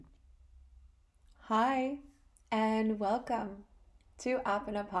Hi, and welcome to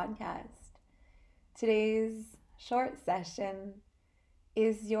Apana Podcast. Today's short session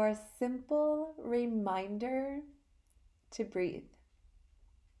is your simple reminder to breathe.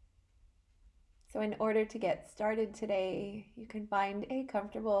 So, in order to get started today, you can find a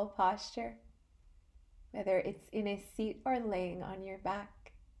comfortable posture, whether it's in a seat or laying on your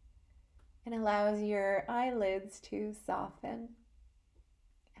back, and allows your eyelids to soften.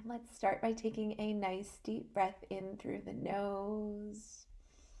 And let's start by taking a nice deep breath in through the nose.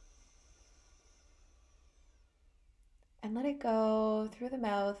 And let it go through the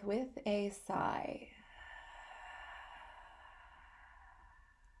mouth with a sigh.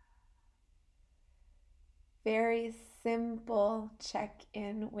 Very simple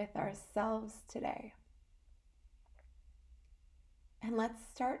check-in with ourselves today. And let's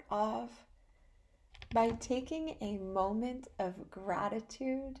start off by taking a moment of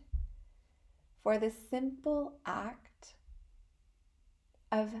gratitude for the simple act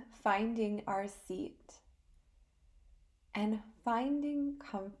of finding our seat and finding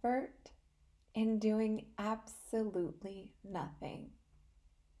comfort in doing absolutely nothing.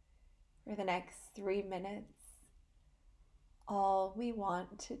 For the next 3 minutes, all we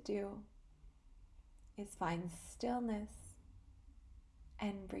want to do is find stillness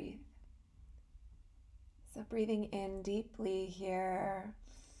and breathe. So breathing in deeply here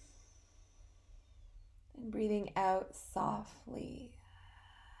and breathing out softly.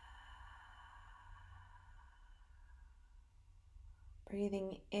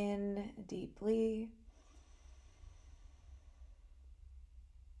 Breathing in deeply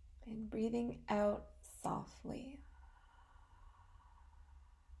and breathing out softly.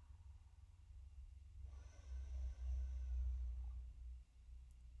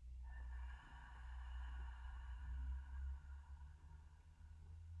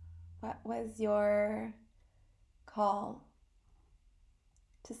 What was your call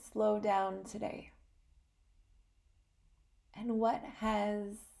to slow down today? And what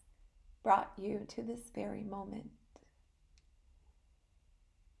has brought you to this very moment?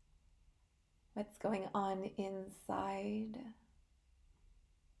 What's going on inside?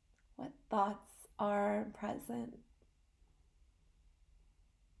 What thoughts are present?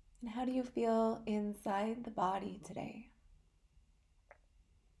 And how do you feel inside the body today?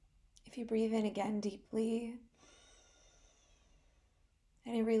 If you breathe in again deeply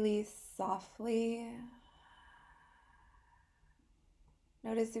and you release softly,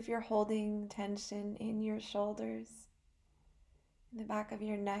 notice if you're holding tension in your shoulders, in the back of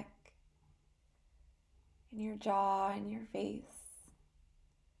your neck, in your jaw, in your face.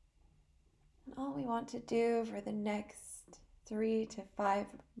 And all we want to do for the next 3 to 5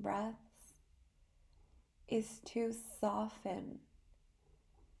 breaths is to soften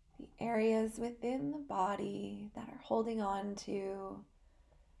the areas within the body that are holding on to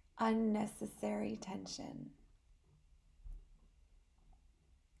unnecessary tension.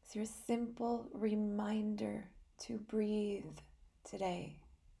 It's your simple reminder to breathe today.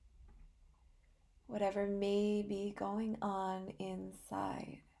 Whatever may be going on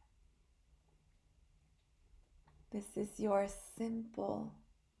inside. This is your simple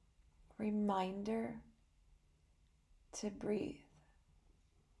reminder to breathe.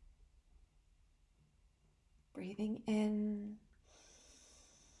 Breathing in,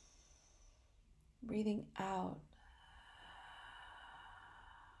 breathing out.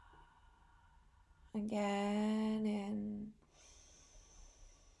 Again, in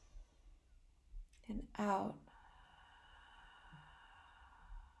and out.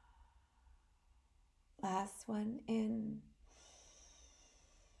 Last one in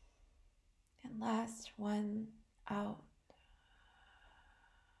and last one out.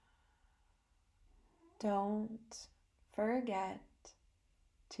 Don't forget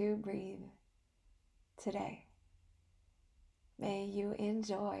to breathe today. May you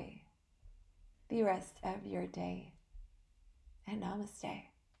enjoy the rest of your day, and namaste.